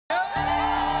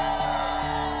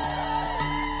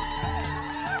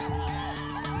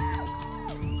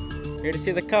Here to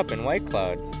see the Cup in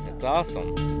Whitecloud. It's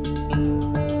awesome.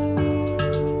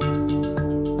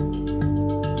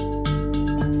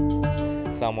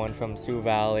 Someone from Sioux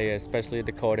Valley, especially a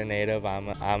Dakota native. I'm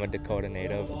a Dakota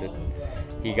native.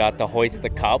 He got to hoist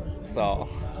the cup, so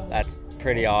that's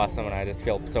pretty awesome, and I just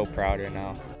feel so proud right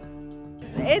now.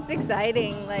 It's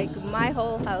exciting. Like, my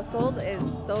whole household is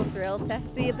so thrilled to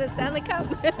see the Stanley Cup.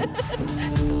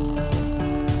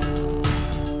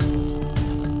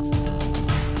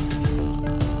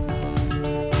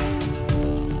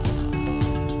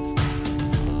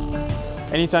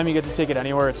 Anytime you get to take it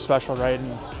anywhere, it's special, right?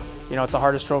 And you know, it's the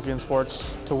hardest trophy in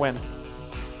sports to win.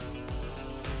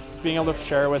 Being able to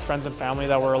share it with friends and family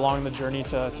that were along the journey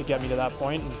to get me to that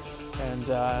point, and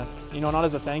you know, not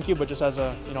as a thank you, but just as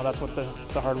a, you know, that's what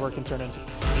the hard work can turn into.